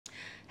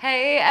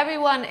Hey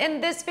everyone,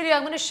 in this video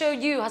I'm going to show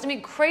you how to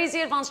make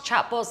crazy advanced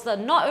chatbots that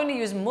not only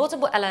use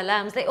multiple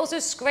LLMs, they also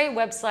scrape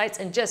websites,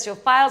 ingest your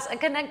files, and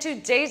connect to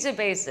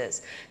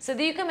databases so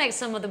that you can make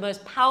some of the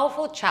most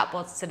powerful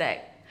chatbots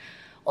today.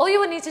 All you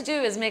would need to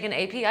do is make an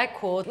API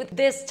call with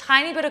this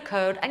tiny bit of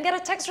code and get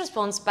a text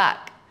response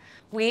back.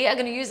 We are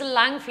going to use a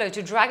Langflow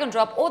to drag and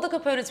drop all the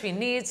components we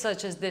need,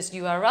 such as this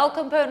URL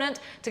component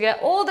to get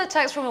all the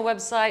text from a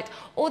website,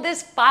 or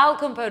this file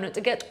component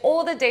to get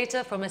all the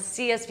data from a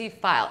CSV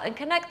file and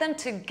connect them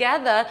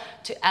together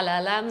to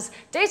LLMs,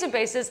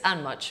 databases,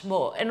 and much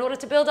more in order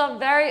to build our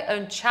very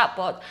own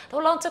chatbot that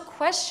will answer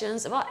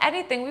questions about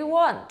anything we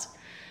want.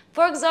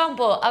 For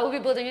example, I will be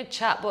building a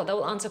chatbot that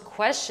will answer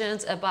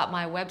questions about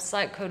my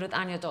website,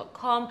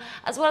 codewithanya.com,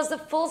 as well as the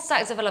full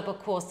stack developer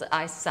course that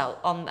I sell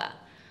on there.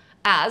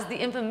 As the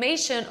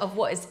information of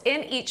what is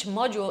in each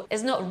module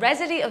is not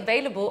readily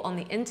available on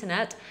the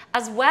internet,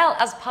 as well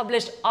as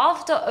published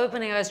after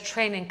OpenAI's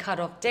training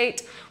cutoff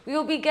date, we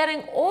will be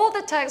getting all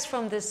the text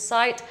from this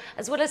site,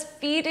 as well as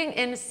feeding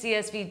in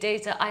CSV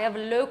data I have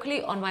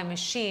locally on my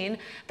machine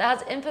that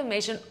has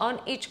information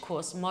on each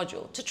course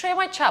module to train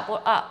my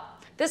chatbot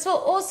up. This will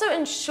also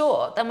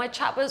ensure that my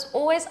chatbot is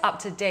always up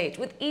to date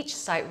with each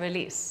site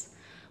release.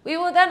 We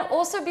will then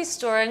also be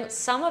storing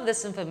some of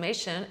this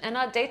information in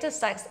our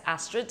DataStax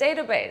Astra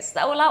database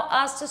that will allow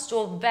us to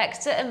store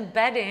vector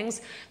embeddings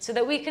so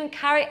that we can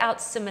carry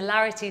out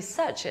similarity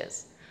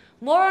searches.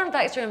 More on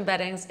vector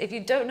embeddings, if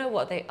you don't know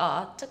what they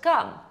are, to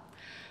come.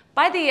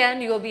 By the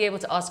end, you will be able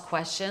to ask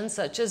questions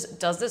such as,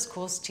 does this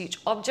course teach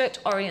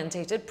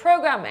object-oriented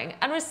programming?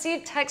 And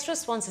receive text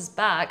responses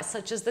back,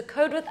 such as the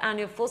Code with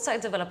Anya full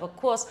stack developer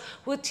course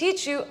will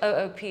teach you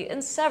OOP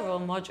in several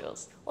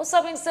modules, or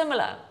something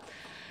similar.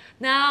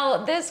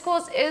 Now, this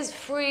course is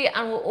free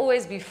and will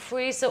always be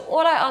free, so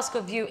all I ask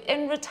of you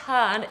in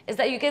return is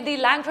that you give the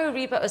Langflow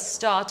repo a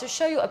star to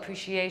show your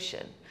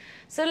appreciation.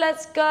 So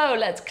let's go.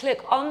 Let's click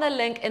on the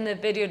link in the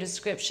video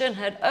description,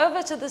 head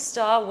over to the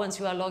star once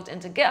you are logged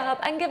into GitHub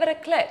and give it a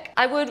click.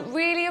 I would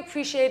really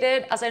appreciate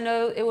it, as I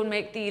know it will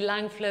make the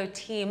Langflow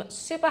team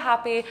super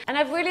happy, and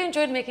I've really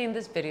enjoyed making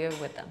this video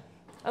with them.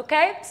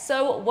 Okay,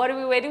 so what are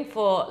we waiting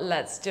for?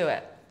 Let's do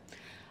it.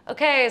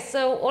 Okay,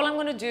 so all I'm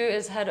going to do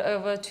is head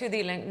over to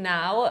the link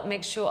now,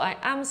 make sure I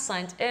am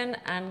signed in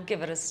and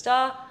give it a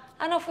star,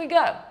 and off we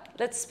go.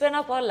 Let's spin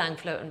up our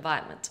Langflow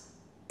environment.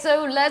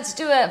 So let's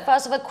do it.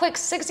 First off, a quick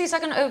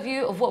 60-second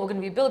overview of what we're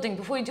going to be building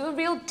before we do a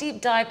real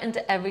deep dive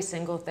into every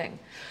single thing.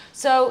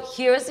 So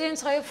here is the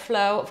entire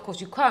flow. Of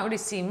course, you can't really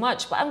see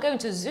much, but I'm going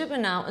to zoom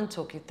in now and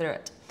talk you through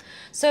it.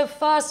 So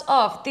first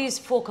off, these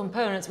four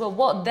components, well,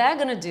 what they're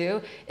going to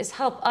do is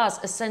help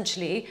us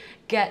essentially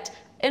get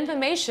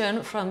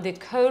information from the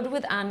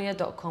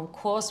codewithanya.com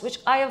course, which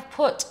I have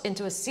put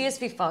into a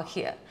CSV file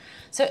here.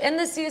 So in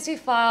the CSV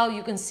file,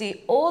 you can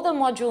see all the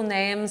module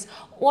names,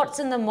 what's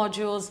in the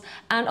modules,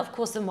 and of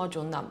course the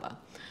module number.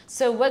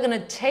 So we're going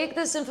to take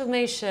this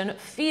information,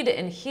 feed it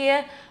in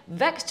here,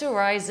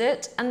 vectorize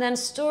it, and then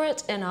store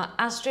it in our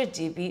Astra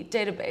DB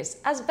database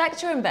as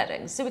vector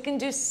embeddings, so we can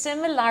do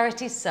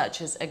similarity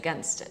searches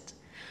against it.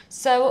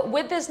 So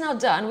with this now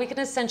done, we can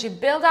essentially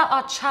build out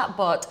our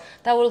chatbot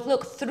that will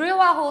look through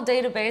our whole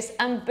database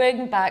and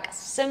bring back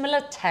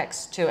similar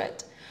text to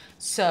it.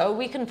 So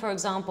we can, for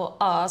example,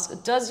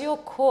 ask, does your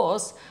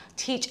course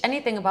teach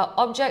anything about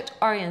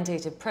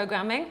object-oriented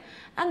programming?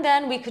 And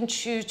then we can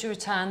choose to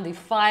return the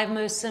 5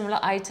 most similar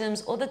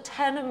items or the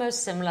 10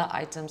 most similar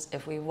items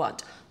if we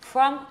want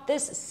from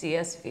this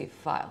CSV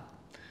file.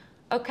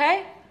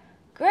 Okay,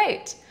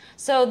 great.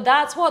 So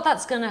that's what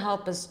that's going to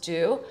help us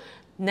do.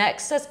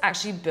 Next, let's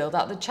actually build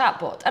out the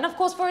chatbot. And of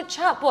course, for a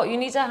chatbot, you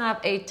need to have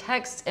a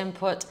text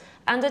input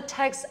and a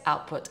text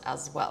output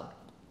as well.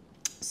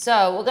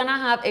 So we're going to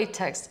have a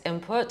text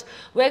input.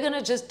 We're going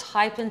to just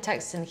type in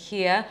text in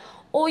here,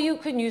 or you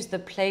can use the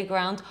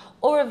playground,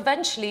 or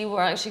eventually we're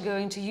actually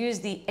going to use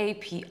the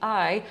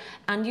API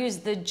and use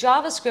the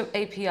JavaScript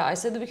API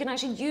so that we can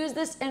actually use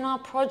this in our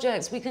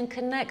projects. We can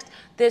connect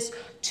this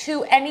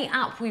to any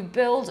app we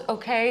build,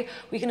 okay?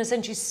 We can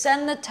essentially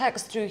send the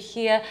text through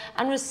here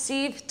and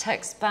receive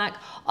text back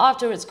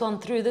after it's gone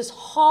through this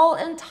whole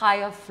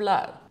entire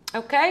flow.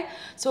 Okay,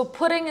 so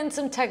putting in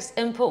some text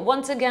input,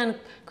 once again,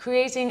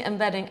 creating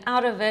embedding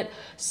out of it,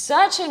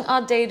 searching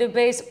our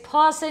database,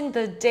 parsing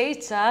the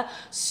data,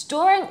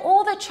 storing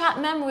all the chat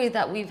memory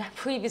that we've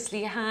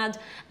previously had,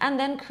 and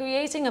then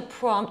creating a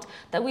prompt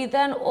that we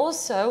then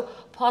also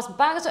pass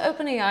back to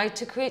OpenAI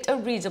to create a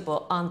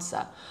readable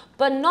answer.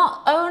 But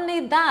not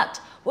only that,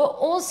 we're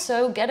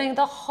also getting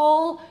the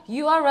whole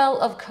URL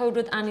of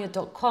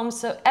codewithanya.com,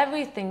 so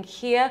everything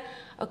here,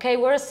 okay,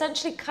 we're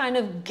essentially kind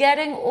of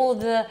getting all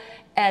the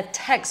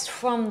text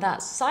from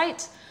that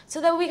site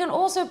so that we can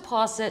also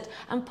pass it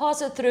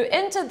through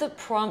into the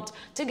prompt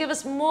to give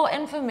us more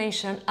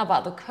information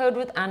about the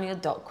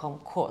codewithanya.com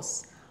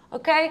course.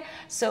 Okay,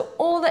 so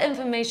all the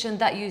information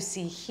that you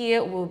see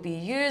here will be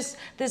used.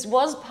 This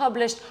was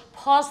published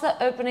past the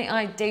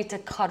OpenAI data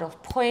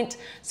cutoff point.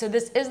 So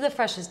this is the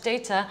freshest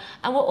data.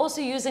 And we're also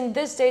using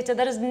this data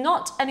that is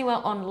not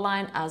anywhere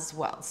online as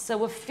well. So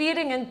we're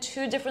feeding in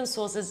 2 different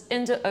sources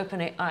into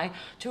OpenAI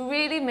to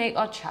really make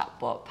our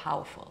chatbot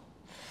powerful.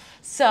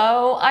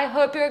 So I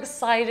hope you're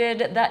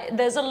excited that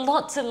there's a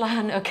lot to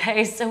learn,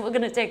 okay? So we're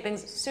gonna take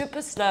things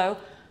super slow.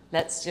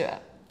 Let's do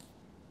it.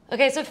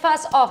 Okay, so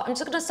first off, I'm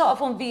just going to start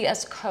off on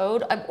VS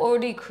Code. I've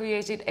already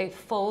created a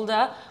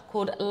folder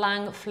called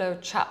Langflow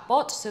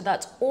Chatbot, so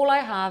that's all I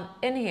have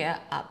in here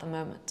at the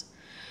moment.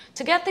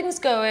 To get things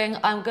going,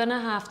 I'm going to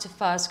have to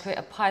first create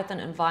a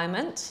Python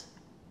environment.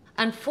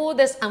 And for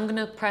this, I'm going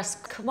to press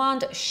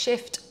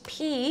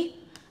Command-Shift-P,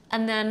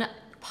 and then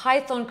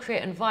Python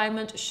create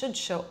environment should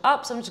show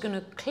up. So I'm just going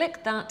to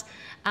click that,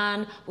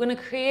 and we're going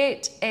to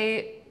create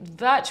a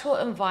virtual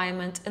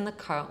environment in the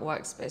current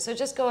workspace. So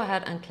just go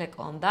ahead and click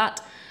on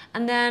that.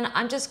 And then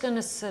I'm just going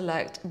to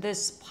select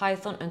this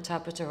Python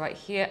interpreter right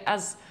here,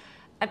 as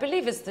I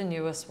believe it's the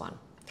newest one.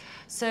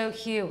 So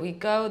here we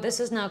go. This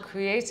is now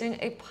creating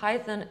a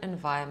Python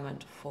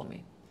environment for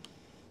me.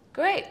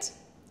 Great.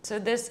 So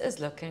this is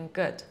looking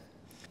good.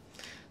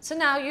 So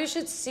now you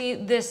should see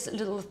this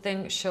little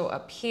thing show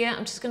up here.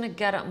 I'm just going to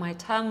get up my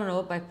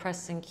terminal by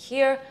pressing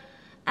here,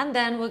 and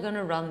then we're going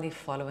to run the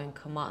following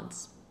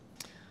commands.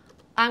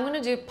 I'm going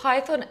to do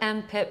python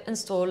mpip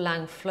install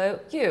langflow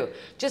u.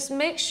 Just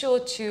make sure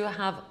to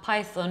have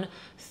Python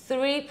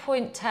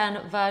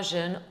 3.10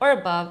 version or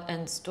above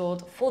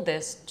installed for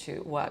this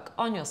to work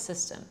on your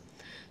system.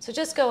 So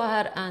just go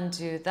ahead and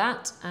do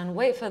that and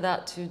wait for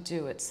that to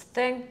do its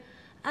thing.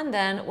 And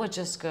then we're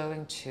just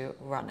going to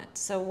run it.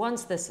 So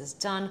once this is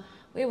done,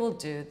 we will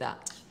do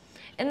that.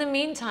 In the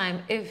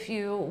meantime, if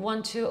you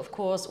want to, of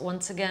course,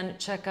 once again,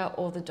 check out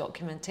all the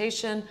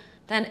documentation,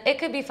 then it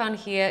could be found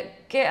here,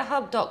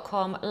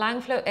 github.com,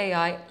 Langflow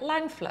AI,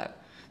 Langflow.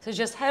 So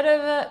just head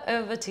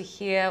over to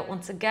here.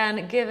 Once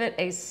again, give it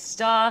a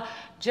star,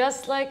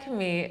 just like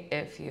me,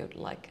 if you'd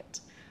like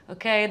it.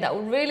 Okay, that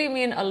would really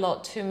mean a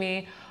lot to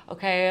me.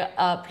 Okay,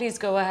 please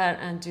go ahead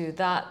and do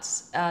that.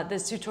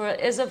 This tutorial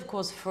is, of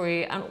course,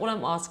 free, and all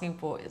I'm asking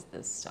for is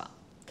this star.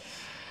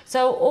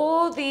 So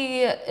all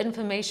the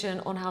information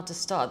on how to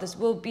start this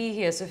will be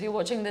here. So if you're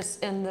watching this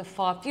in the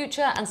far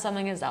future and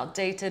something is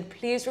outdated,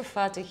 please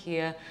refer to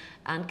here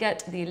and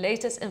get the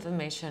latest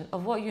information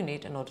of what you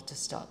need in order to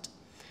start.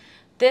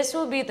 This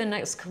will be the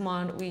next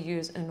command we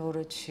use in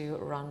order to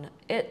run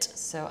it.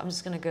 So I'm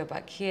just going to go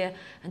back here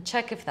and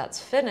check if that's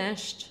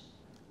finished.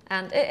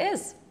 And it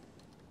is.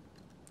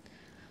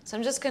 So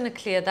I'm just going to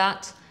clear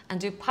that and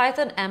do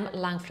Python m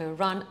langflow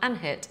run and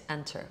hit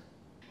enter.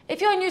 If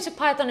you're new to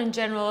Python in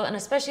general, and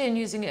especially in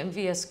using it in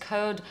VS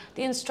Code,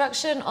 the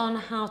instruction on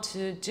how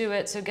to do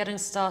it, so getting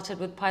started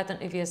with Python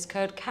in VS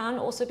Code, can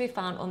also be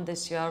found on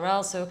this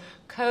URL. So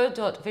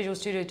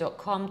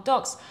code.visualstudio.com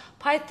docs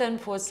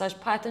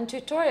Python/Python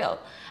tutorial.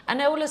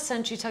 And it will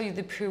essentially tell you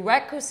the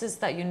prerequisites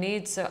that you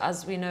need. So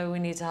as we know, we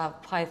need to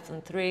have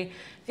Python 3,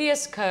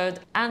 VS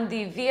Code, and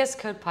the VS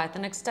Code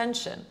Python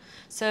extension.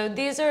 So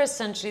these are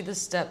essentially the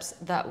steps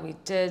that we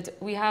did.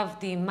 We have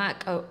the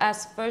Mac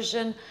OS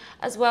version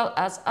as well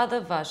as other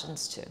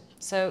versions too.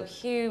 So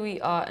here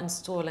we are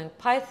installing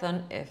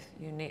Python if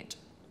you need.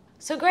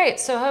 So great,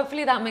 so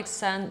hopefully that makes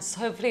sense.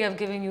 Hopefully I've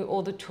given you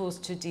all the tools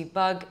to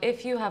debug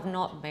if you have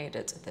not made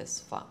it this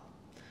far.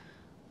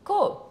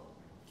 Cool.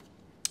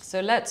 So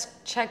let's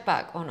check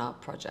back on our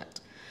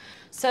project.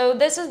 So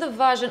this is the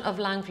version of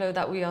Langflow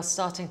that we are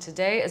starting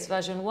today. It's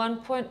version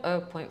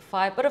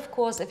 1.0.5, but of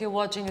course, if you're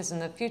watching this in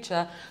the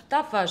future,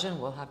 that version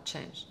will have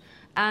changed.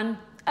 And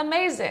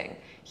amazing,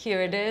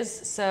 here it is.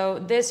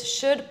 So this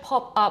should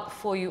pop up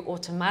for you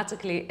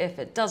automatically. If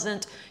it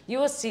doesn't, you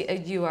will see a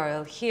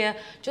URL here.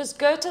 Just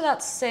go to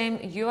that same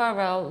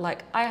URL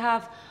like I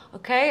have,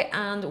 okay?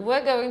 And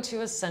we're going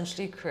to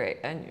essentially create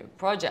a new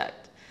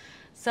project.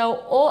 So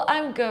all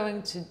I'm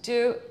going to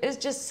do is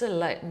just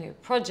select new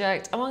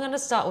project, and we're going to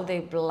start with a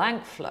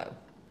blank flow.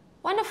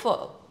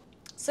 Wonderful.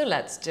 So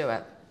let's do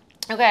it.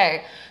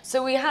 Okay,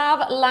 so we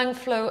have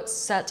Langflow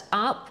set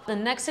up. The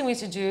next thing we need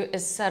to do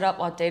is set up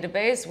our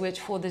database, which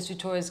for this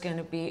tutorial is going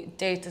to be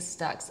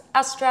DataStax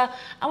Astra,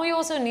 and we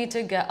also need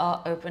to get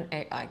our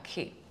OpenAI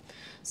key.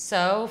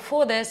 So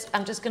for this,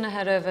 I'm just going to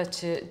head over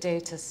to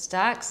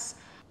DataStax.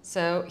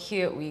 So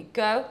here we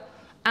go.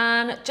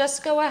 And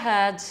just go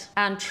ahead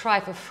and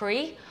try for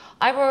free.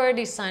 I've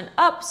already signed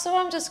up, so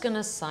I'm just going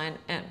to sign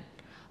in.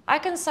 I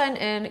can sign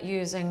in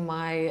using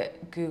my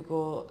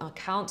Google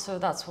account, so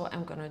that's what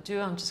I'm going to do.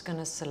 I'm just going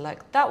to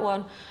select that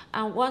one.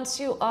 And once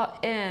you are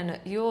in,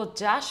 your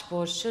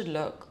dashboard should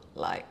look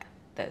like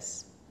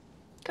this.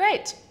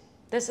 Great.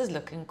 This is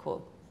looking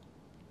cool.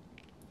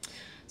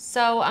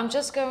 So I'm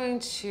just going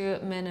to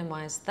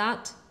minimize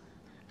that.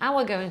 And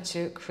we're going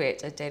to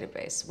create a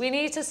database. We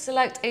need to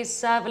select a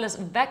serverless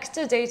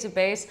vector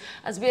database,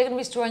 as we're going to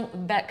be storing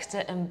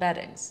vector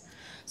embeddings.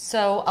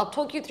 So I'll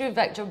talk you through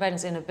vector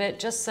embeddings in a bit.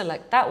 Just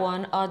select that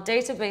one. Our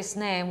database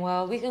name,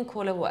 well, we can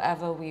call it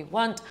whatever we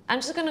want. I'm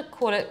just going to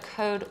call it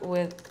Code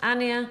with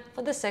Anya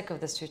for the sake of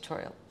this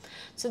tutorial.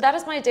 So that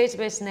is my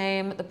database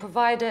name. The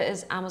provider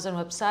is Amazon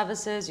Web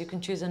Services. You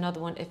can choose another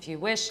one if you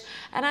wish.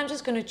 And I'm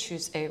just going to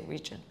choose a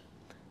region.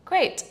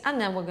 Great.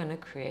 And then we're going to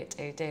create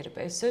a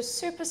database. So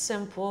super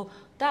simple.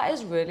 That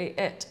is really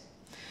it.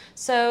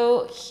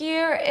 So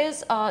here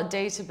is our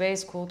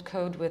database called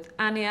Code with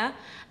Anya,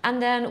 and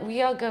then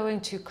we are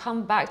going to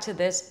come back to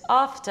this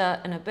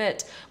after in a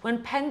bit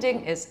when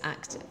pending is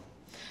active.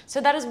 So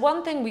that is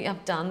one thing we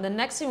have done. The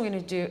next thing we're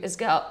going to do is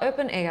get our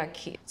OpenAI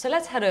key. So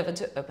let's head over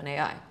to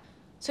OpenAI.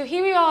 So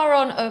here we are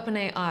on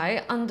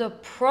OpenAI. Under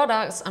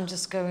products, I'm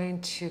just going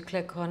to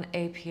click on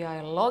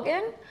API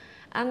login,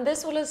 and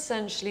this will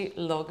essentially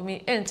log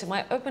me into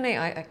my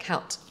OpenAI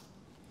account.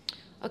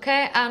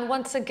 Okay, and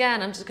once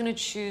again, I'm just going to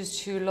choose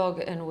to log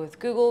in with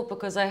Google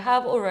because I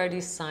have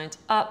already signed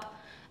up.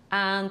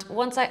 And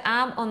once I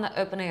am on the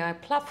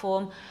OpenAI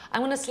platform, I'm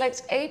going to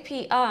select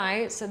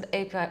API, so the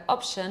API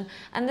option,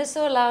 and this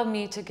will allow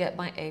me to get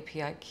my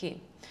API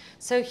key.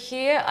 So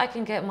here I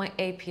can get my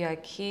API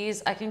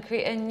keys. I can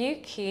create a new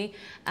key,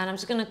 and I'm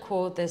just going to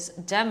call this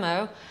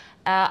demo.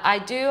 I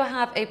do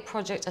have a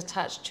project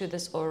attached to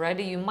this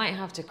already. You might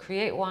have to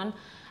create one,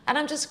 and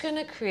I'm just going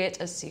to create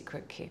a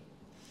secret key.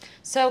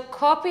 So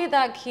copy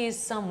that key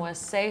somewhere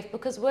safe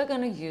because we're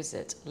going to use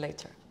it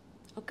later.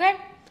 Okay?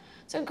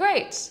 So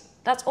great.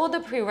 That's all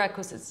the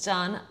prerequisites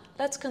done.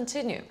 Let's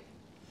continue.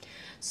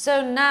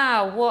 So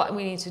now what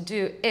we need to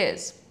do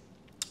is,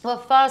 well,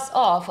 first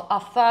off, our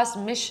first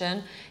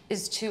mission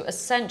is to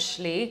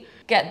essentially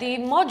get the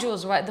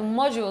modules, right? The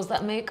modules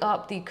that make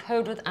up the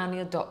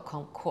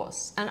codewithanya.com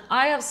course. And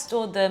I have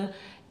stored them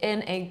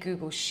in a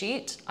Google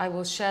Sheet. I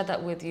will share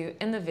that with you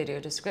in the video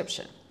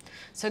description.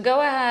 So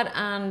go ahead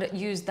and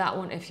use that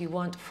one if you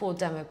want for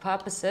demo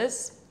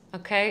purposes.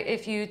 Okay,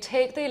 if you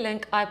take the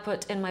link I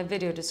put in my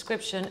video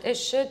description, it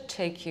should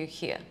take you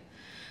here.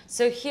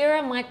 So here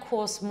are my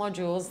course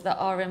modules that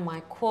are in my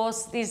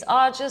course. These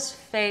are just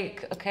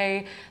fake,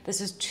 okay?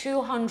 This is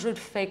 200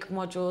 fake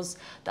modules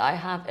that I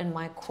have in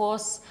my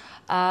course.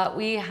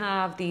 We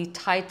have the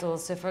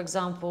titles. So for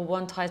example,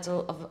 one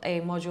title of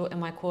a module in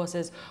my course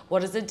is,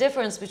 what is the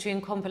difference between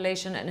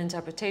compilation and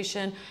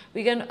interpretation?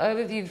 We get an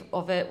overview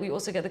of it. We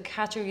also get the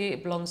category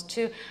it belongs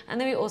to,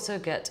 and then we also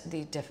get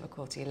the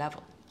difficulty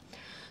level.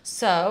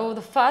 So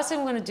the first thing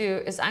we're going to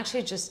do is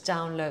actually just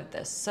download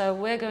this. So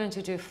we're going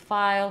to do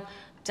File,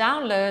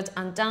 Download,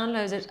 and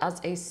download it as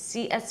a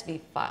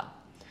CSV file.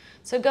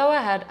 So go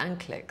ahead and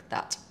click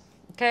that.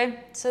 Okay,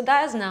 so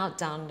that is now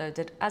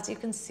downloaded, as you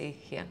can see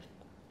here.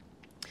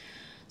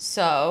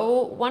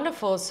 So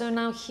wonderful. So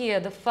now here,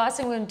 the first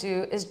thing we're going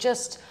to do is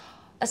just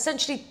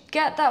essentially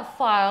get that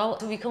file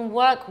so we can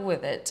work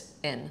with it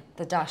in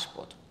the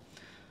dashboard.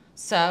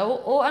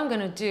 So all I'm going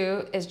to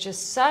do is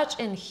just search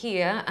in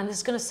here, and this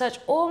is going to search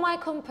all my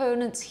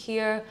components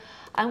here.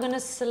 I'm going to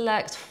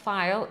select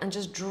File and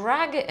just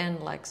drag it in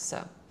like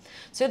so.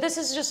 So this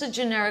is just a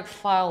generic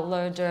file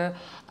loader.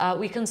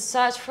 We can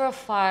search for a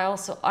file,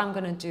 so I'm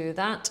going to do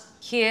that.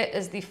 Here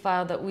is the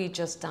file that we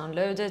just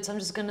downloaded, so I'm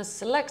just going to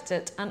select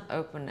it and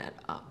open it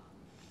up.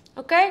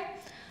 Okay,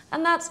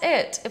 and that's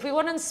it. If we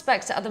want to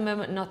inspect it at the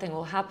moment, nothing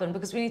will happen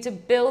because we need to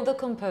build the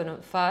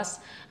component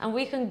first, and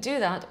we can do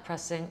that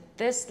pressing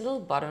this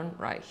little button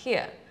right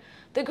here.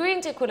 The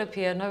green tick will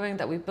appear knowing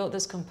that we built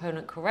this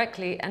component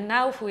correctly, and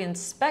now if we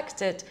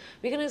inspect it,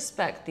 we can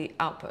inspect the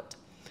output.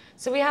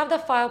 So we have the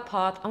file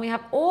path, and we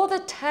have all the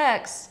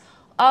text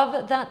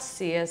of that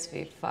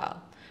CSV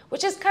file,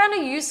 which is kind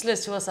of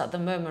useless to us at the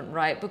moment,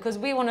 right? Because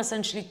we want to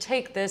essentially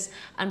take this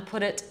and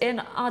put it in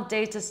our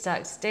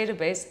DataStax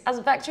database as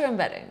vector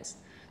embeddings.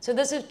 So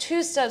there's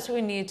 2 steps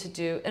we need to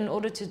do in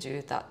order to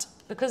do that,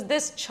 because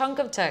this chunk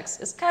of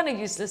text is kind of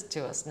useless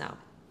to us now.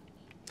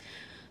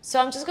 So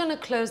I'm just going to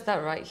close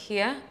that right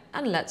here,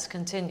 and let's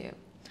continue.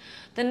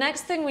 The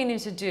next thing we need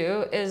to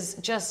do is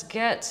just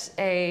get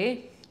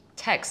a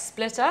text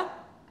splitter.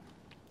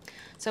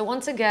 So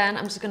once again,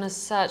 I'm just going to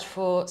search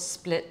for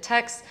split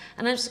text,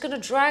 and I'm just going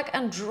to drag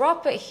and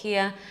drop it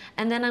here,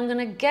 and then I'm going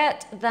to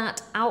get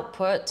that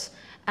output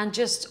and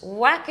just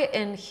whack it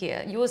in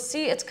here. You will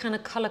see it's kind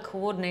of color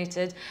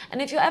coordinated,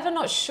 and if you're ever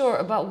not sure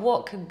about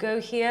what could go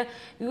here,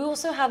 you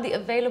also have the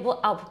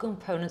available output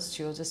components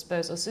to your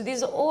disposal. So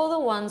these are all the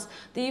ones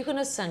that you can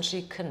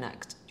essentially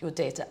connect your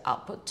data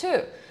output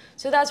to.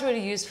 So that's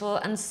really useful,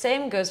 and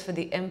same goes for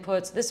the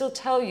inputs. This will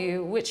tell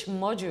you which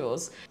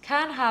modules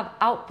can have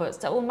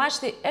outputs that will match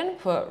the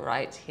input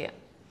right here.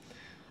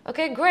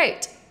 Okay,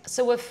 great.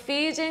 So we're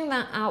feeding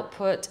that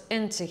output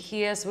into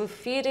here. So we're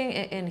feeding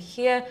it in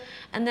here,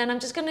 and then I'm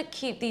just going to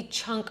keep the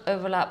chunk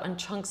overlap and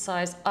chunk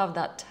size of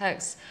that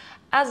text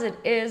as it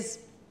is.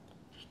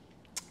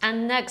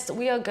 And next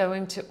we are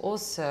going to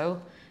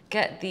also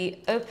get the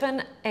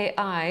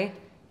OpenAI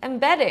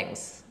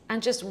embeddings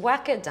and just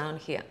whack it down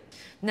here.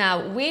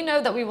 Now, we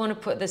know that we want to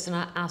put this in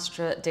our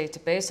Astra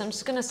database. So I'm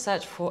just going to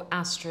search for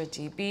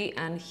AstraDB,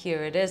 and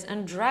here it is,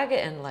 and drag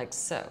it in like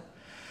so.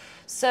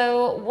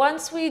 So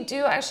once we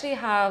do actually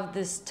have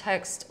this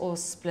text all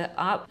split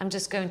up, I'm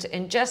just going to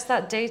ingest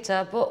that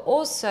data, but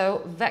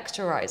also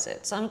vectorize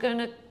it. So I'm going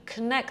to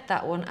connect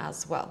that one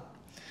as well.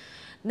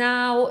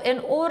 Now, in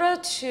order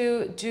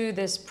to do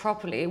this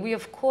properly, we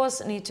of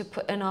course need to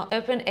put in our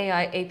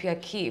OpenAI API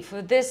key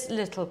for this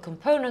little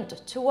component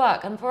to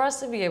work and for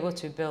us to be able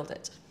to build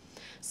it.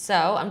 So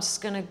I'm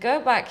just going to go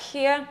back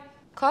here,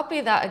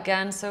 copy that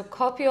again. So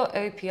copy your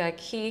API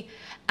key,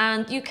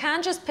 and you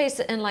can just paste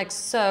it in like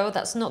so.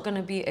 That's not going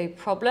to be a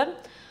problem.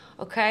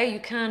 Okay, you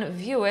can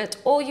view it,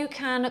 or you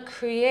can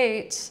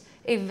create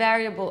a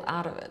variable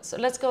out of it. So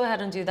let's go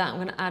ahead and do that. I'm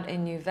going to add a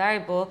new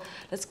variable.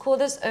 Let's call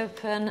this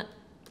OpenAI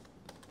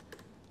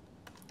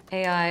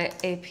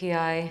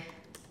API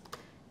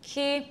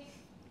key,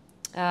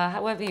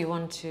 however you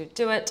want to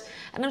do it.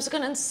 And I'm just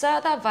going to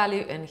insert that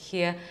value in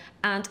here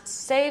and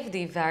save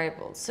the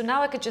variable. So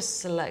now I could just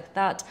select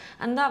that,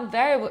 and that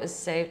variable is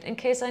saved in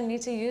case I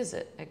need to use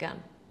it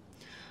again.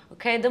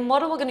 Okay, the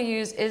model we're going to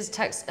use is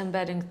text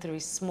embedding 3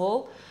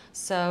 small.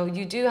 So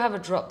you do have a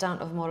drop down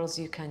of models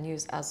you can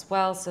use as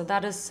well. So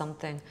that is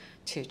something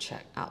to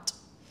check out.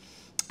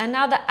 And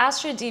now the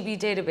AstraDB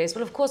database,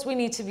 well, of course, we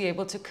need to be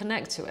able to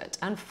connect to it.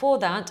 And for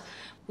that,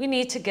 we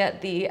need to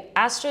get the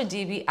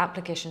AstraDB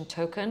application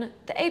token,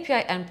 the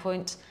API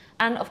endpoint,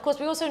 and of course,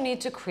 we also need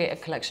to create a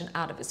collection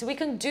out of it. So we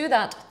can do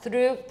that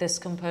through this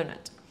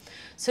component.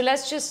 So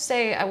let's just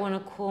say I want to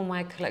call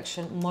my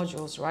collection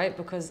modules, right?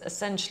 Because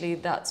essentially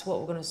that's what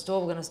we're going to store.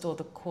 We're going to store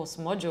the course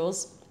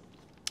modules.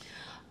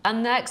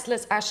 And next,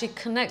 let's actually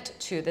connect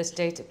to this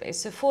database.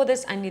 So for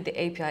this, I need the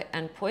API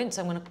endpoint.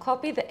 So I'm going to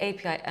copy the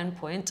API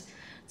endpoint.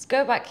 Let's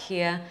go back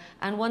here.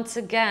 And once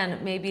again,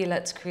 maybe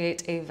let's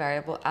create a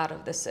variable out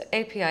of this. So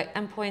API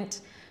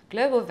endpoint,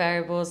 global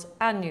variables,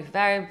 add new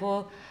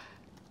variable,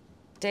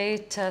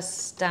 data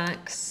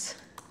stacks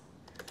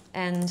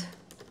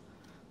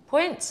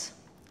endpoint.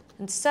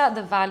 Insert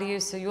the value,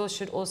 so yours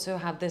should also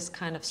have this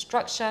kind of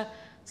structure,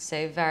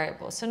 save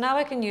variable. So now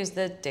I can use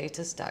the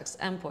data stacks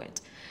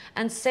endpoint.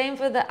 And same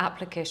for the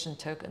application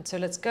token. So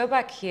let's go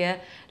back here,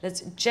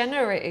 let's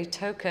generate a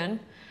token.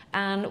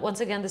 And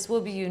once again, this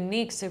will be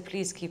unique, so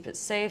please keep it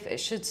safe. It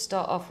should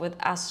start off with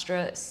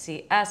Astra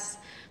CS.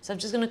 So I'm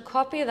just going to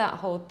copy that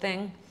whole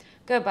thing,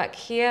 go back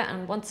here,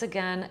 and once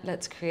again,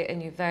 let's create a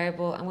new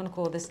variable. I'm going to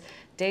call this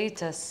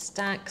data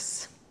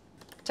stacks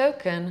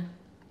token.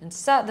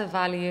 Insert the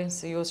value,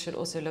 so yours should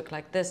also look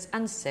like this,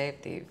 and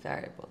save the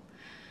variable.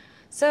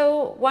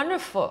 So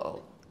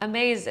wonderful,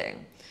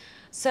 amazing.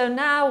 So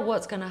now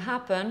what's going to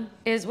happen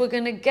is we're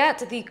going to get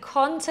the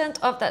content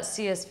of that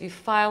CSV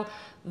file,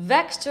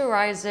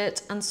 vectorize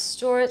it, and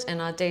store it in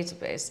our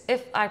database.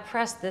 If I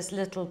press this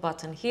little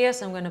button here,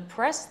 so I'm going to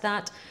press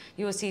that,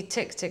 you will see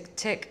tick, tick,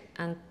 tick,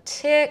 and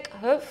tick,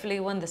 hopefully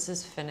when this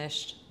is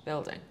finished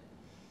building.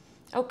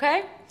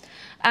 Okay?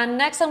 And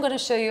next I'm going to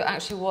show you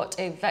actually what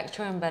a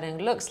vector embedding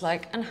looks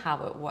like and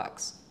how it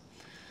works.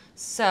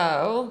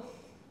 So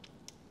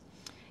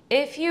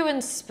if you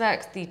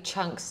inspect the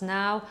chunks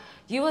now,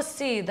 you will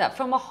see that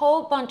from a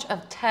whole bunch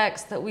of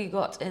text that we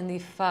got in the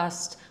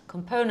first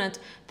component,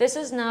 this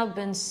has now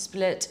been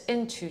split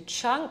into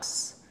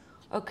chunks,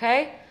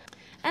 okay?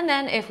 And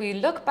then if we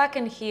look back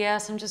in here,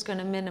 so I'm just going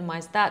to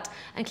minimize that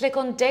and click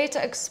on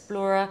Data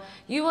Explorer,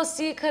 you will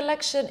see a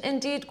collection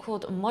indeed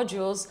called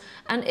modules.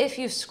 And if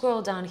you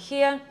scroll down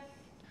here,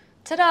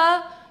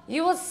 ta-da,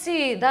 you will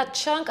see that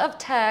chunk of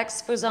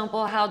text, for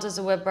example, how does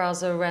a web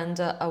browser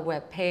render a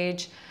web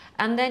page?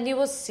 And then you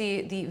will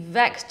see the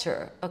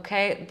vector,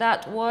 okay,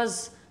 that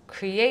was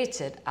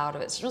created out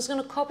of it. So I'm just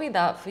going to copy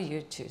that for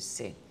you to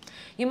see.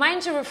 You might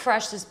need to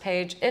refresh this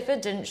page if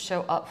it didn't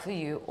show up for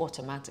you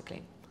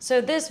automatically. So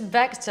this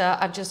vector,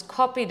 I've just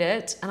copied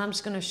it, and I'm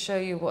just going to show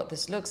you what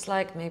this looks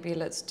like. Maybe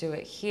let's do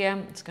it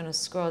here. It's going to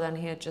scroll down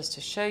here just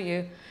to show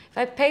you. If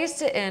I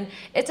paste it in,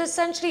 it's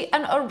essentially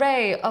an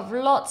array of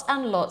lots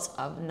and lots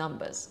of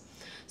numbers.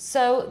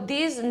 So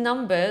these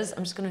numbers,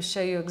 I'm just going to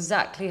show you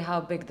exactly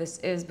how big this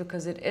is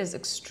because it is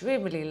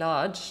extremely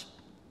large.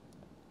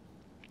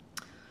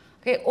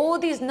 Okay, all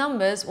these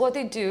numbers, what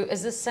they do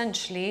is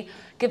essentially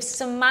give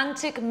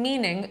semantic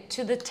meaning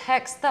to the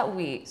text that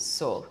we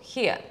saw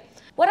here.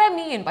 What I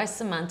mean by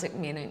semantic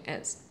meaning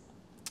is,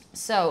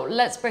 so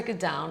let's break it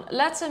down.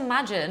 Let's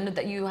imagine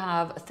that you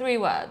have 3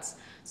 words.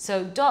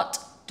 So dot,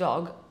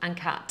 dog, and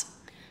cat.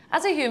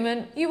 As a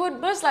human, you would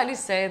most likely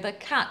say that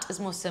cat is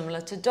more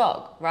similar to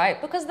dog, right?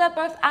 Because they're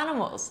both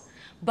animals.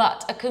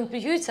 But a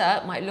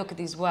computer might look at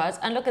these words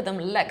and look at them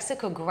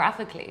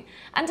lexicographically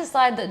and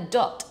decide that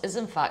dot is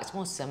in fact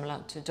more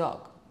similar to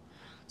dog.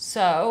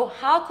 So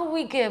how can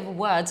we give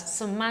words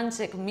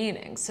semantic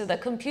meaning so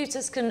that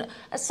computers can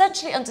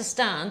essentially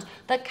understand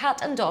that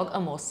cat and dog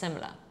are more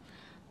similar?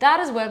 That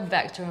is where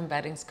vector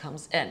embeddings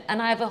comes in.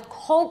 And I have a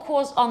whole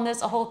course on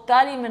this, a whole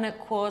 30-minute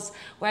course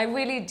where I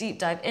really deep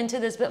dive into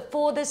this. But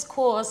for this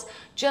course,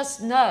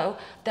 just know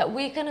that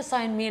we can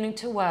assign meaning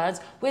to words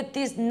with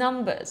these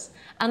numbers.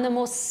 And the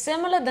more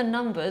similar the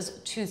numbers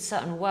to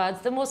certain words,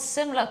 the more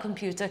similar a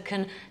computer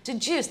can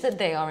deduce that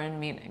they are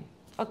in meaning.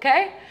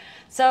 Okay?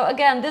 So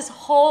again, this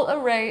whole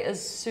array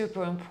is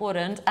super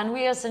important, and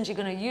we are essentially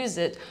going to use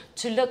it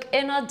to look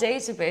in our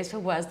database for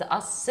words that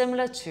are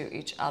similar to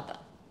each other,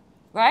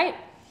 right?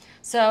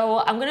 So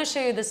I'm going to show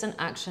you this in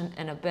action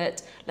in a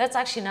bit. Let's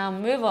actually now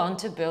move on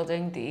to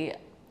building the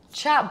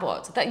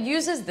chatbot that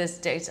uses this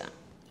data.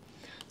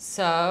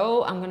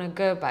 So I'm going to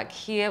go back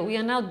here. We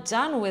are now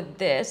done with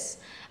this.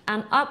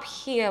 And up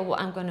here, what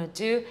I'm going to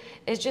do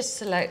is just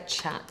select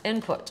chat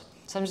input.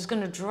 So I'm just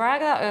going to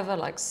drag that over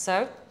like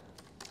so.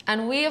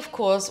 And we, of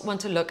course,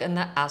 want to look in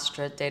the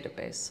Astra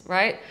database,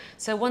 right?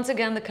 So once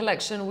again, the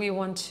collection we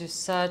want to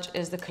search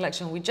is the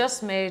collection we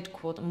just made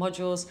called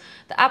modules.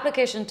 The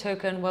application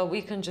token, well,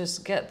 we can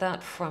just get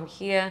that from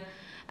here.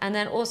 And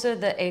then also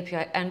the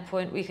API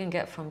endpoint we can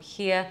get from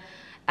here.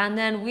 And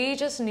then we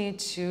just need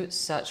to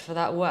search for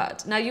that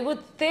word. Now, you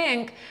would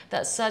think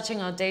that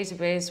searching our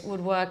database would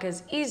work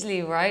as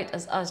easily, right,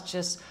 as us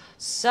just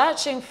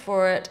searching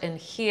for it in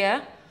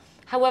here.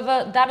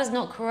 However, that is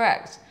not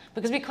correct,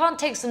 because we can't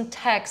take some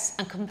text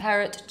and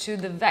compare it to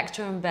the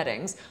vector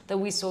embeddings that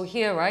we saw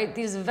here, right?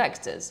 These are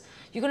vectors.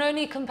 You can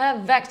only compare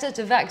vector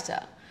to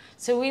vector.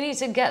 So we need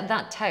to get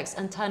that text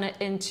and turn it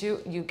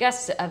into, you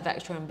guessed it, a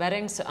vector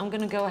embedding. So I'm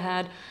going to go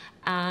ahead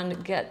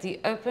and get the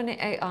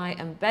OpenAI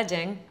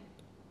embedding,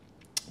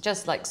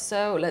 just like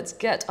so. Let's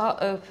get our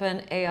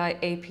OpenAI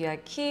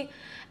API key.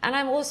 And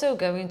I'm also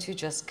going to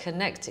just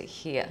connect it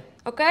here,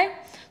 okay?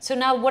 So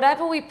now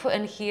whatever we put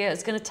in here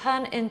is going to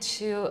turn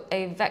into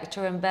a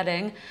vector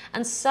embedding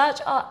and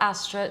search our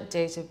Astra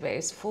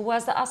database for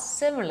words that are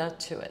similar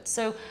to it.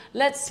 So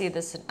let's see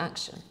this in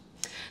action.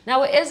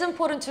 Now, it is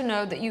important to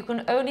know that you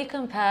can only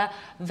compare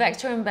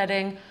vector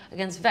embedding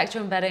against vector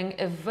embedding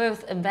if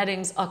both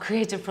embeddings are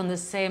created from the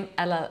same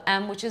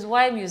LLM, which is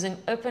why I'm using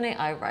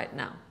OpenAI right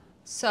now.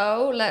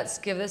 So let's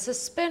give this a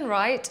spin,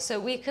 right? So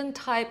we can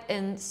type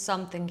in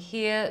something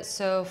here.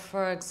 So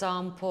for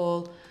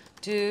example,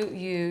 do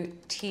you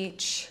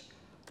teach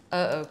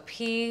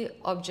OOP,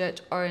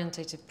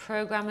 object-oriented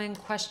programming,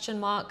 question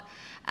mark?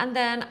 And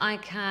then I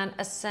can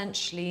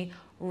essentially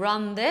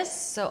run this.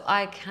 So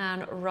I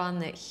can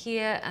run it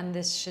here, and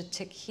this should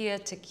tick here,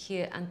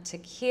 and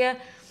tick here.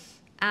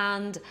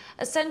 And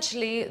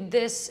essentially,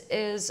 this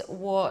is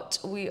what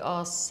we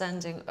are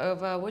sending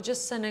over. We're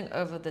just sending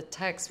over the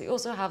text. We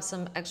also have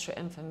some extra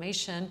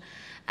information,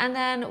 and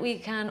then we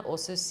can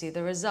also see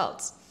the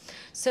results.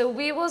 So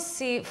we will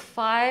see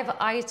 5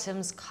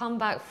 items come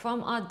back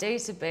from our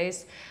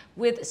database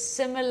with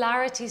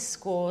similarity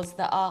scores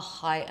that are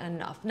high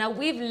enough. Now,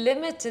 we've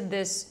limited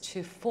this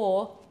to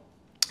 4.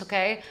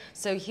 Okay,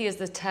 so here's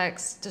the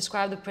text,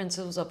 describe the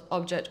principles of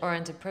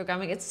object-oriented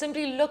programming. It's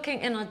simply looking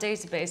in our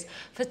database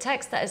for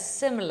text that is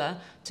similar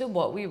to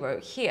what we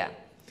wrote here.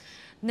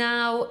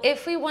 Now,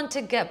 if we want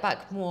to get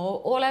back more,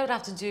 all I would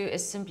have to do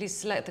is simply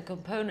select the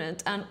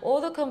component, and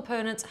all the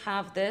components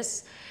have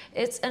this.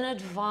 It's an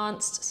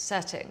advanced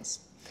settings.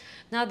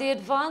 Now, the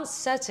advanced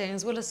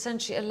settings will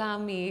essentially allow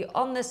me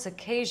on this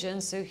occasion,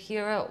 so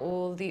here are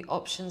all the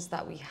options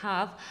that we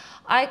have.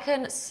 I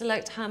can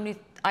select how many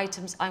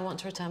items I want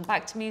to return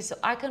back to me. So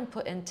I can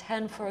put in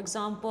 10, for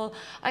example.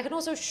 I can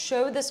also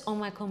show this on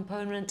my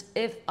component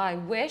if I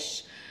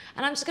wish.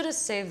 And I'm just going to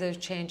save those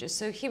changes.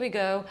 So here we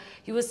go.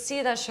 You will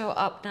see that show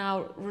up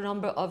now,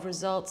 number of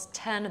results,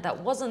 10. That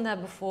wasn't there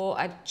before.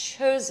 I've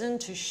chosen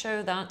to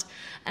show that.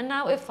 And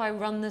now if I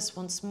run this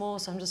once more,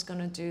 so I'm just going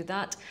to do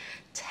that.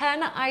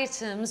 10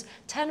 items,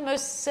 10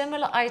 most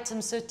similar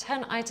items. So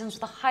 10 items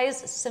with the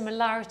highest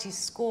similarity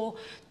score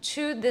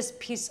to this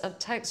piece of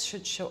text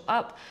should show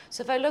up.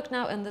 So if I look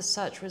now in the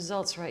search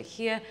results right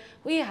here,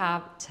 we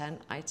have 10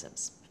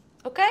 items.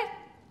 Okay,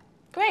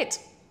 great.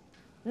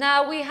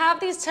 Now we have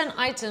these 10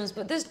 items,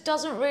 but this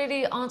doesn't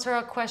really answer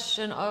our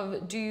question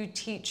of do you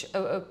teach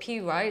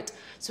OOP, right?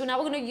 So now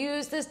we're going to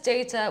use this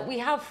data. We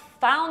have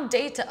found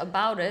data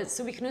about it,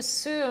 so we can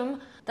assume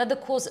that the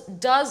course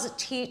does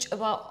teach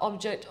about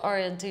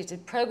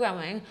object-oriented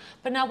programming.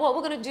 But now what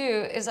we're going to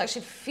do is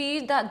actually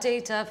feed that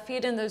data,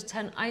 feed in those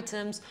 10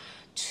 items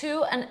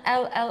to an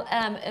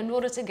LLM in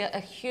order to get a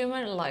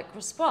human-like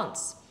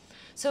response.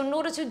 So in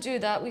order to do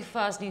that, we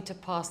first need to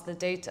parse the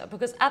data,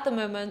 because at the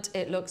moment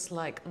it looks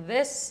like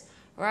this,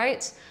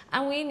 right?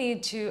 And we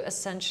need to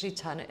essentially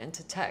turn it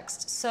into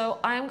text. So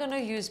I'm going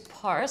to use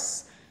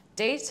parse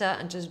data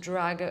and just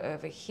drag it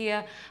over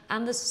here.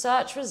 And the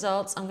search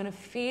results, I'm going to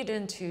feed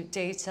into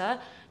data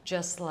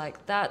just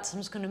like that. So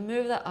I'm just going to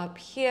move that up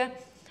here.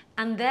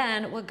 And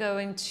then we're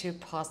going to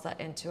pass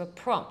that into a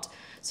prompt.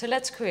 So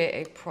let's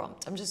create a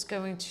prompt. I'm just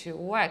going to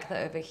whack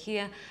that over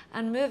here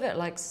and move it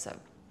like so.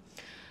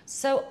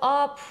 So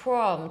our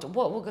prompt,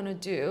 what we're going to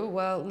do,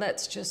 well,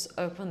 let's just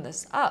open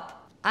this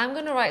up. I'm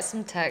going to write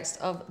some text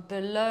of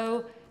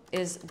below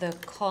is the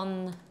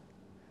context.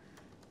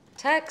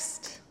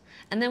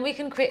 And then we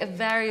can create a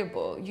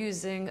variable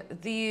using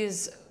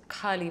these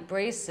curly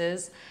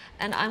braces.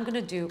 And I'm going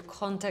to do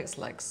context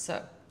like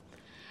so.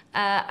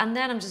 And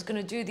then I'm just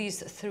going to do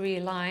these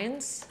 3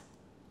 lines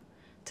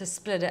to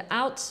split it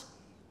out.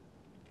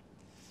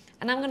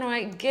 And I'm going to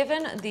write,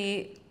 given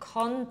the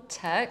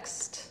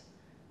context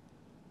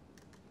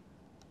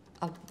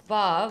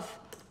above,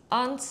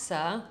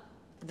 answer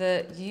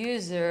the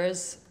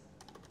user's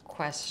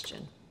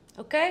question,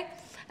 okay?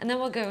 And then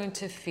we're going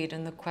to feed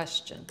in the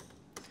question.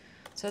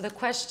 So the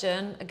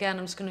question, again,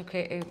 I'm just going to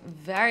create a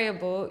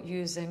variable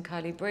using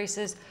curly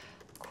braces,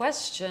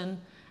 question,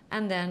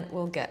 and then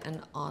we'll get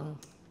an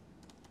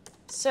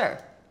answer.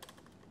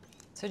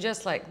 So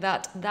just like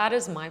that, that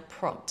is my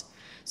prompt.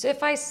 So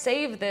if I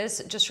save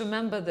this, just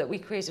remember that we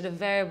created a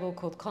variable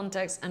called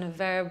context and a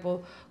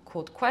variable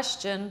called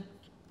question.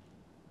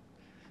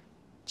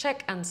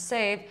 Check and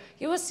save.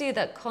 You will see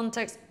that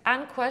context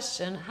and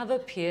question have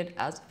appeared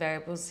as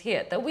variables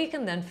here that we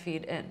can then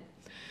feed in.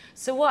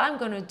 So what I'm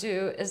going to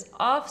do is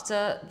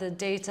after the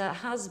data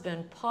has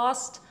been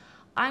passed,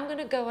 I'm going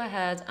to go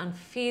ahead and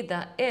feed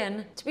that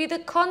in to be the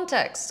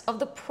context of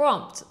the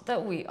prompt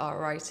that we are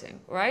writing,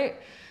 right?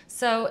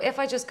 So if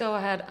I just go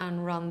ahead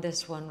and run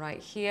this one right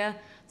here,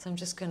 so I'm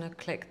just going to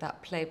click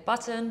that play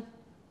button.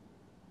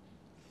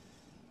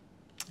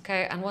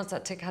 Okay, and once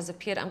that tick has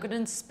appeared, I'm going to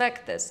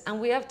inspect this.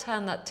 And we have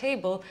turned that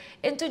table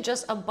into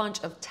just a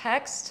bunch of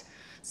text.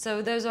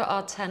 So those are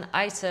our 10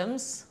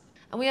 items.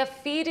 And we are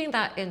feeding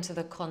that into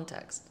the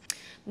context.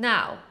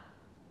 Now,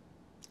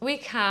 we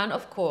can,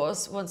 of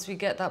course, once we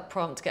get that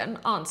prompt, get an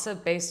answer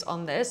based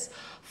on this.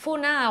 For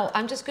now,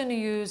 I'm just going to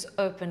use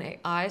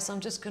OpenAI. So I'm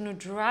just going to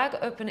drag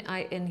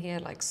OpenAI in here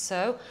like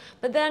so.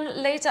 But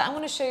then later, I'm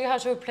going to show you how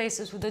to replace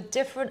this with a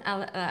different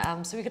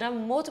LLM. So we can have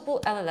multiple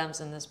LLMs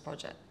in this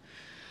project.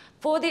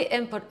 For the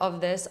input of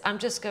this, I'm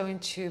just going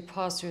to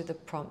pass through the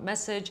prompt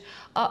message.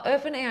 Our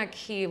OpenAI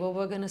key, well,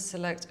 we're going to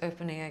select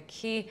OpenAI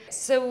key.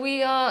 So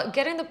we are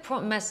getting the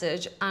prompt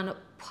message and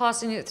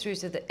passing it through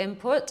to the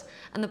input.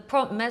 And the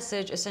prompt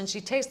message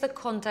essentially takes the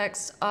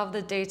context of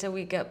the data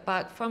we get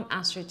back from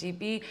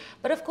AstroDB.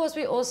 But of course,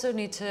 we also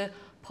need to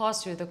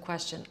pass through the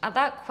question. And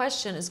that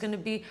question is going to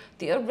be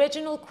the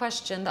original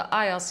question that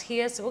I asked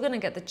here. So we're going to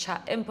get the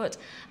chat input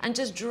and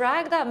just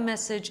drag that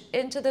message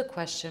into the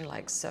question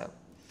like so.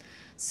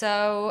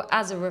 So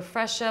as a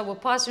refresher, we'll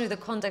pass through the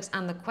context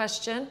and the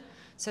question.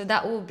 So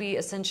that will be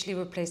essentially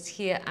replaced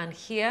here and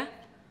here,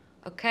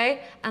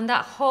 okay? And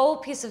that whole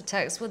piece of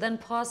text will then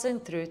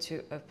passing through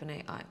to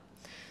OpenAI.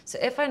 So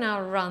if I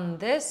now run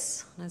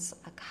this, let's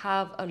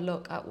have a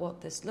look at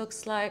what this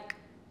looks like.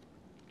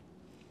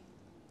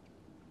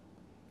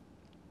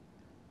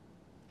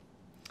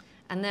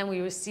 And then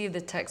we receive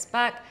the text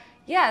back.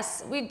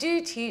 Yes, we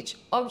do teach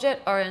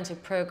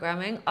object-oriented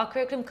programming. Our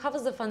curriculum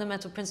covers the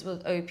fundamental principles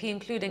of OOP,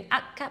 including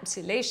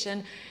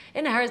encapsulation,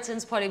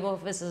 inheritance,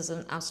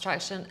 polymorphism,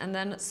 abstraction, and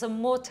then some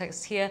more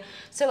text here.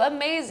 So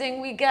amazing,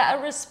 we get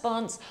a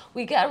response.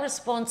 We get a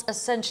response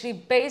essentially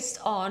based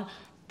on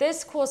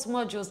this course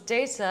module's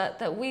data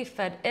that we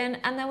fed in,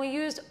 and then we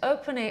used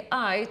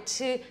OpenAI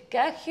to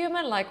get a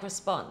human-like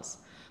response.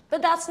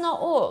 But that's not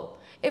all.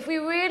 If we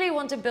really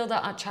want to build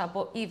out our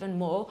chatbot even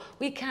more,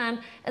 we can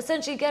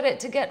essentially get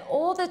it to get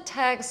all the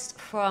text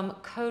from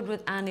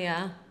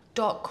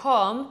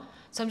codewithania.com.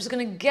 So I'm just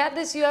going to get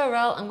this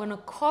URL. I'm going to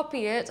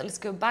copy it. Let's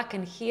go back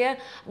in here.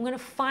 I'm going to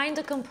find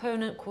a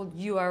component called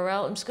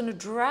URL. I'm just going to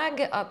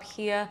drag it up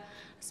here.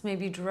 Let's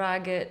maybe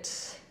drag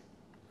it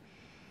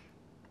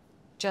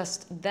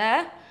just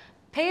there.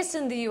 Paste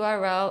in the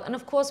URL, and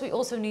of course we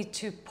also need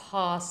to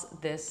pass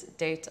this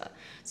data.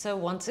 So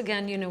once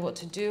again, you know what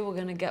to do. We're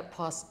going to get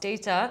pass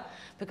data,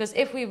 because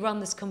if we run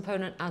this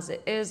component as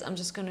it is, I'm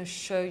just going to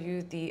show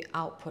you the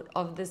output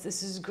of this.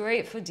 This is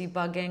great for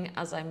debugging,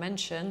 as I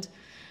mentioned.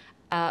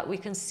 We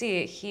can see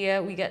it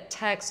here. We get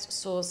text,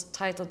 source,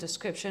 title,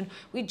 description.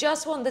 We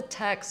just want the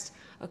text,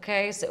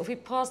 okay? So if we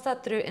pass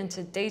that through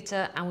into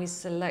data and we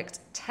select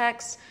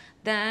text,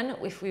 then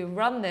if we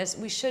run this,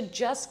 we should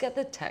just get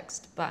the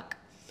text back.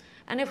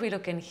 And if we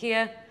look in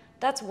here,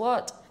 that's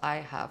what I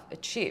have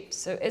achieved.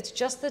 So it's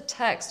just the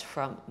text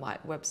from my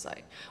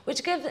website,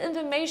 which gives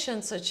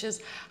information such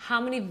as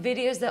how many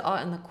videos there are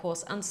in the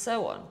course and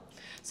so on.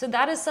 So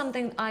that is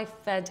something I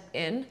fed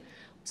in.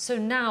 So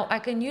now I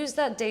can use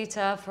that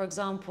data. For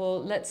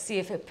example, let's see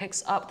if it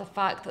picks up the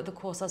fact that the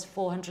course has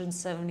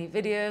 470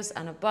 videos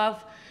and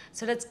above.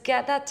 So let's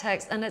get that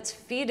text and let's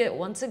feed it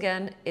once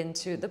again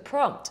into the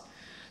prompt.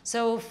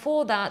 So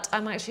for that,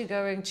 I'm actually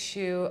going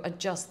to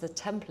adjust the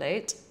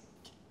template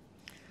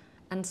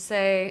and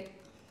say,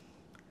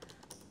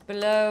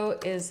 below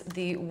is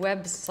the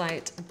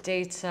website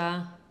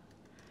data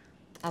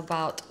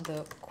about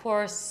the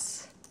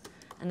course.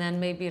 And then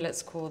maybe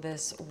let's call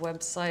this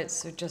website.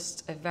 So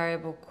just a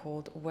variable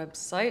called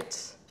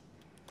website.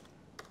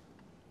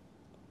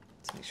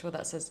 Let's make sure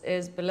that says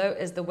is. Below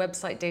is the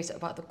website data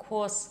about the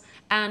course.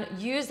 And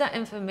use that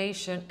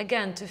information,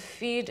 again, to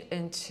feed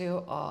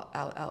into our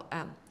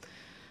LLM.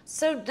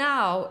 So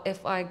now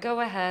if I go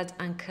ahead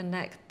and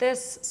connect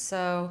this,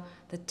 so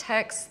the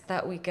text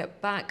that we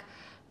get back,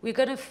 we're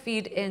going to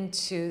feed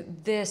into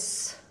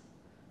this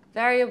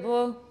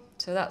variable.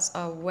 So that's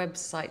our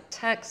website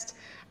text.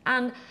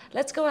 And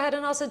let's go ahead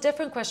and ask a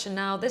different question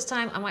now. This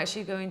time I'm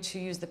actually going to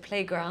use the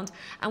playground,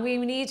 and we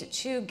need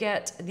to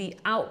get the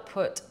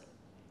output,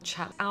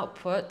 chat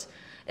output.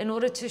 in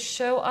order to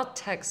show our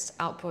text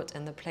output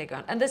in the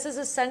playground. And this is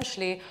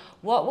essentially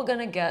what we're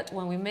going to get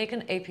when we make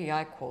an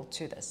API call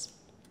to this.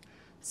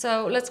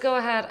 So let's go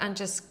ahead and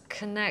just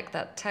connect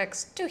that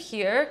text to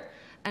here.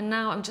 And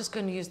now I'm just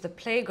going to use the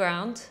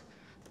playground.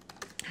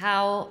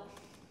 How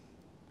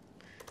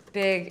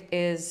big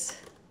is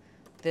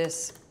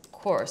this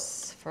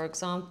course, for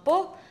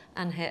example,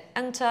 and hit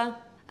enter.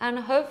 And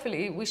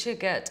hopefully we should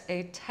get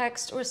a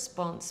text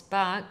response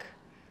back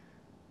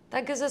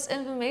that gives us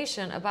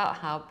information about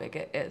how big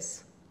it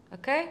is,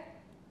 okay?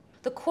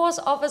 The course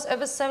offers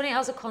over 70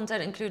 hours of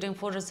content, including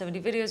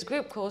 470 videos,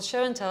 group calls,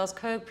 show and tells,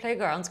 code,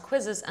 playgrounds,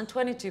 quizzes, and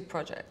 22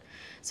 projects.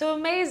 So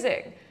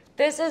amazing.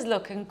 This is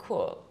looking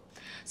cool.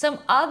 Some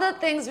other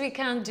things we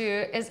can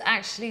do is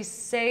actually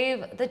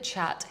save the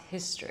chat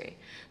history.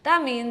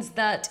 That means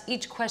that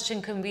each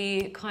question can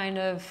be kind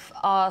of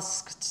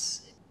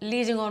asked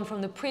leading on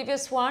from the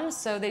previous one,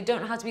 so they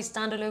don't have to be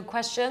standalone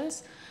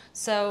questions.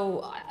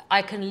 So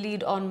I can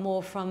lead on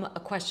more from a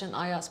question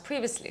I asked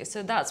previously.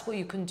 So that's what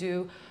you can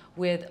do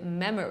with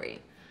memory.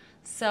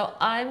 So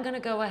I'm going to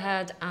go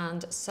ahead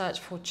and search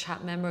for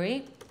chat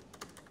memory.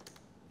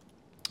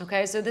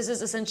 Okay, so this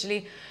is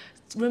essentially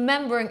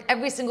remembering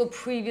every single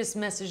previous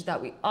message that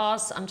we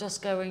asked. I'm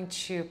just going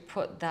to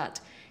put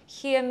that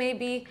here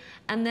maybe,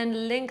 and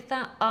then link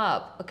that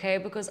up, okay,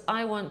 because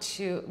I want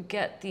to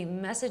get the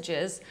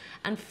messages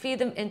and feed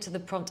them into the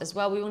prompt as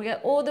well. We want to get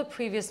all the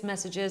previous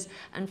messages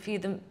and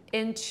feed them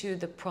into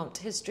the prompt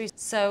history.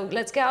 So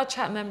let's get our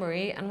chat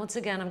memory, and once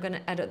again, I'm going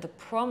to edit the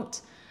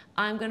prompt.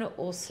 I'm going to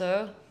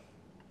also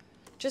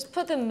just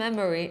put the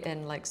memory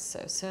in like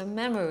so. So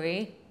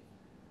memory,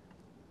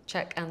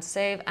 check and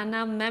save, and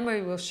now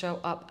memory will show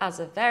up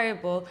as a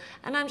variable,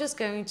 and I'm just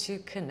going to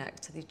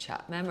connect to the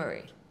chat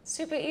memory.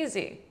 Super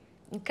easy.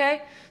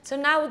 Okay, so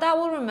now that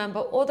will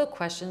remember all the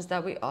questions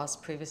that we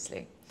asked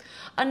previously.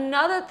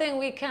 Another thing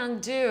we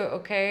can do,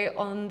 okay,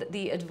 on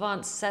the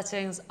advanced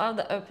settings of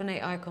the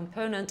OpenAI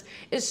component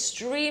is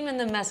stream in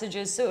the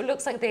messages. So it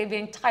looks like they're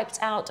being typed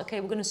out.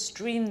 Okay, we're going to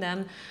stream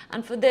them.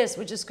 And for this,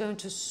 we're just going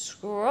to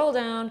scroll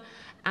down,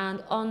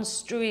 and on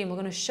stream, we're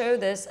going to show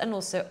this and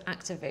also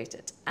activate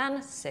it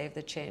and save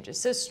the changes.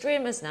 So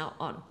stream is now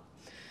on.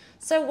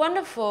 So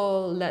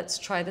wonderful. Let's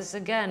try this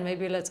again.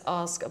 Maybe let's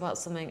ask about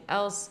something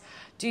else.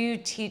 Do you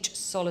teach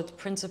solid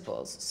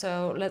principles?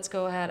 So let's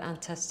go ahead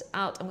and test it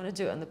out. I'm going to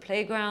do it on the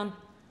playground.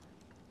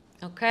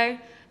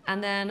 Okay.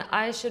 And then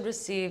I should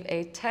receive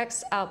a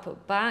text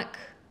output back.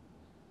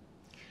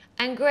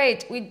 And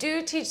great, we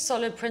do teach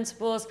solid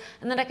principles.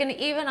 And then I can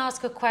even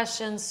ask a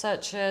question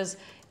such as,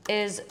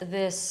 is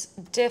this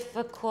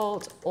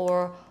difficult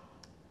or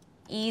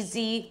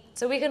easy?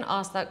 So we can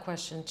ask that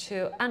question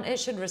too, and it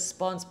should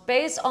respond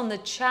based on the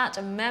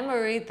chat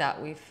memory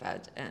that we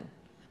fed in.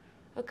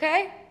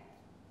 Okay,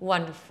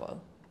 wonderful.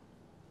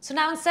 So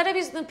now instead of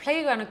using the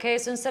playground, okay,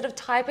 so instead of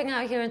typing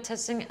out here and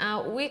testing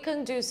out, we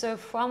can do so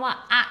from our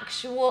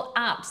actual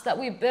apps that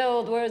we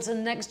build, whether it's a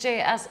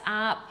Next.js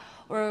app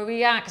or a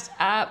React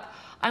app.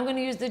 I'm going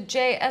to use the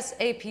JS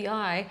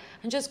API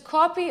and just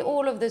copy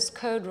all of this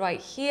code right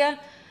here,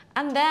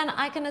 and then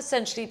I can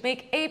essentially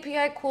make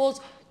API calls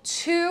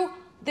to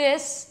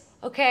this,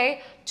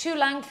 okay, to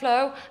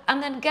Langflow,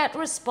 and then get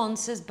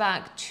responses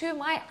back to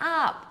my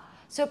app.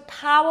 So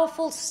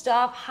powerful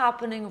stuff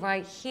happening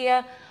right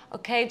here.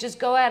 Okay, just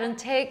go ahead and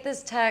take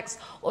this text.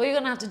 All you're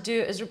gonna have to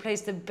do is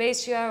replace the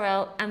base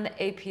URL and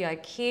the API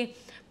key,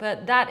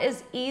 but that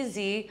is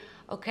easy.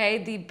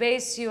 Okay, the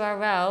base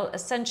URL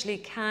essentially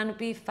can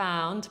be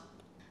found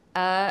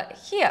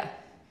here.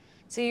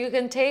 So you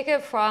can take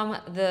it from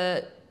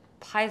the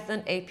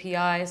Python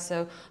API,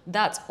 so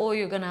that's all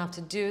you're going to have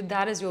to do.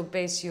 That is your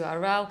base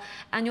URL,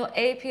 and your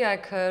API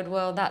code,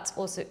 well, that's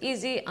also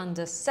easy.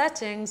 Under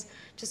settings,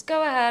 just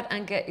go ahead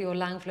and get your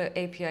Langflow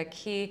API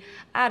key,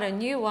 add a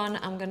new one.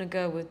 I'm going to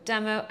go with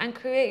demo and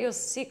create your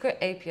secret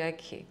API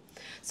key.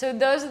 So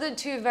those are the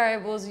two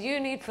variables you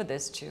need for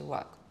this to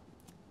work.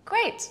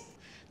 Great.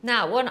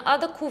 Now, one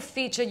other cool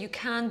feature you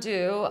can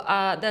do,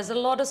 there's a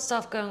lot of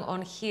stuff going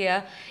on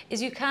here,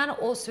 is you can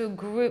also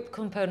group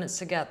components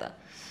together.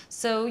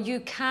 So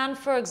you can,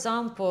 for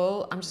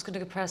example, I'm just going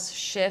to press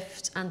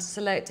Shift and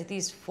select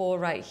these four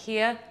right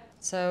here.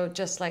 So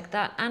just like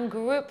that, and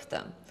group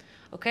them.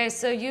 Okay,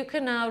 so you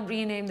can now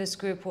rename this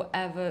group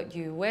whatever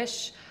you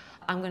wish.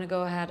 I'm going to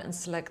go ahead and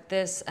select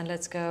this, and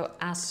let's go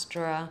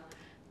Astra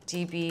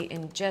DB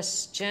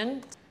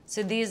ingestion.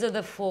 So these are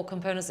the four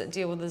components that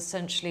deal with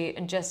essentially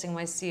ingesting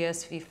my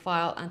CSV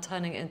file and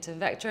turning it into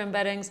vector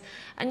embeddings.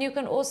 And you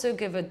can also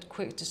give a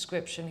quick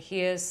description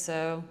here.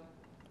 So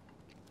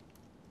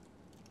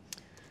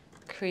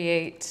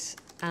create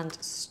and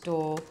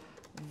store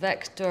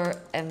vector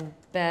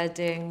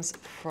embeddings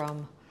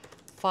from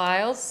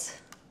files.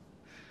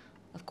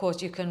 Of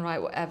course, you can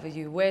write whatever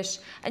you wish.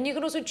 And you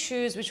can also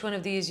choose which one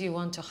of these you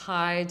want to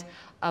hide,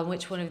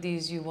 which one of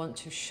these you want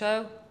to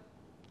show.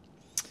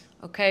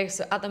 Okay,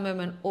 so at the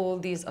moment, all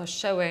these are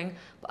showing,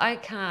 but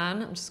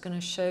I'm just going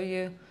to show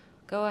you,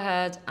 go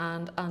ahead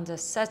and under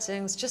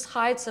settings, just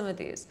hide some of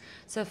these.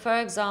 So for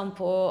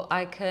example,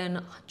 I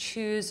can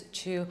choose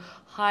to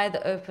hide the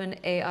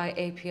OpenAI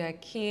API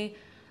key,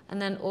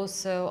 and then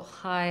also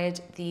hide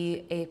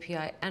the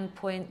API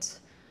endpoint,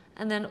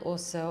 and then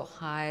also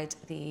hide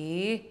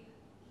the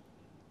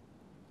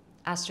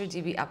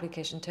AstroDB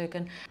application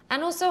token,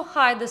 and also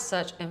hide the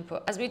search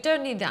input, as we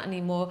don't need that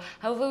anymore.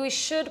 However, we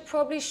should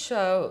probably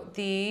show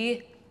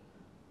the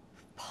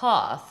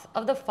path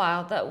of the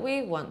file that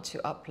we want to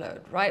upload,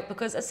 right?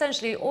 Because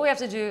essentially all we have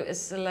to do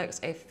is select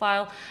a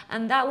file,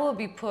 and that will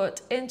be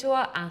put into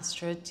our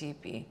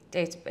AstroDB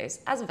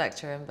database as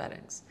vector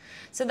embeddings.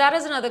 So that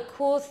is another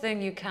cool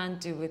thing you can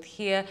do with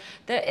here.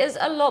 There is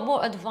a lot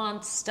more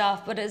advanced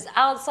stuff, but it's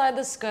outside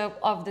the scope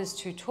of this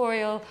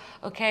tutorial,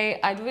 okay?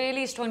 I'd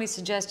really strongly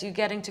suggest you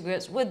getting to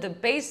grips with the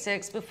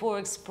basics before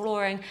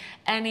exploring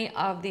any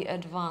of the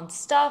advanced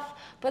stuff,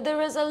 but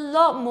there is a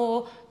lot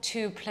more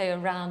to play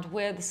around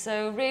with,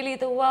 so really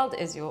the world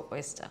is your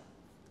oyster.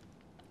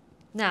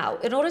 Now,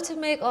 in order to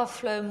make our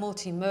flow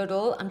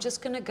multimodal, I'm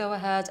just going to go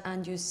ahead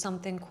and use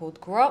something called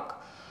Groq.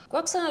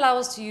 Groq's going to allow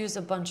us to use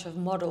a bunch of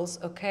models,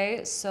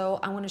 okay? So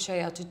I'm going to show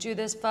you how to do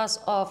this.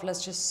 First off,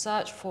 let's just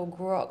search for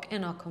Groq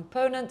in our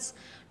components,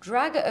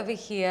 drag it over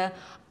here,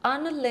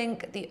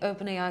 unlink the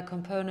OpenAI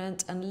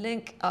component and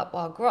link up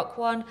our Groq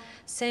one.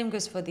 Same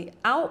goes for the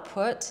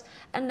output.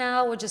 And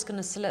now we're just going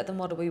to select the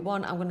model we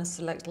want. I'm going to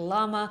select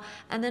Llama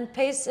and then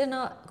paste in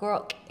our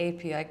Groq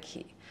API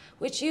key,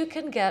 which you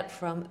can get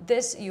from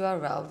this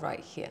URL right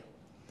here.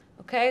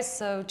 Okay,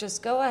 so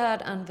just go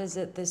ahead and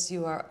visit this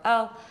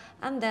URL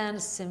and then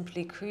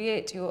simply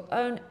create your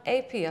own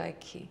API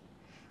key.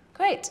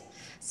 Great.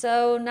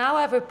 So now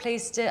I've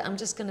replaced it. I'm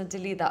just going to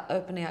delete that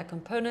OpenAI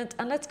component,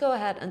 and let's go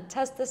ahead and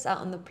test this out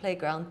on the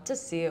playground to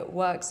see it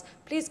works.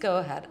 Please go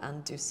ahead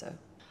and do so.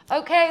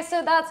 Okay,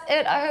 so that's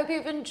it. I hope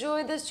you've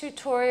enjoyed this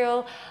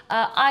tutorial.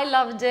 I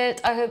loved it.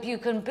 I hope you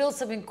can build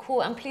something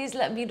cool, and please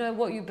let me know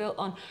what you built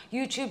on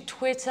YouTube,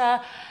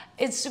 Twitter,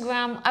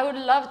 Instagram. I would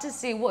love to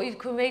see what you've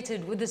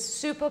created with this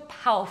super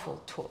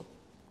powerful tool.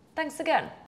 Thanks again.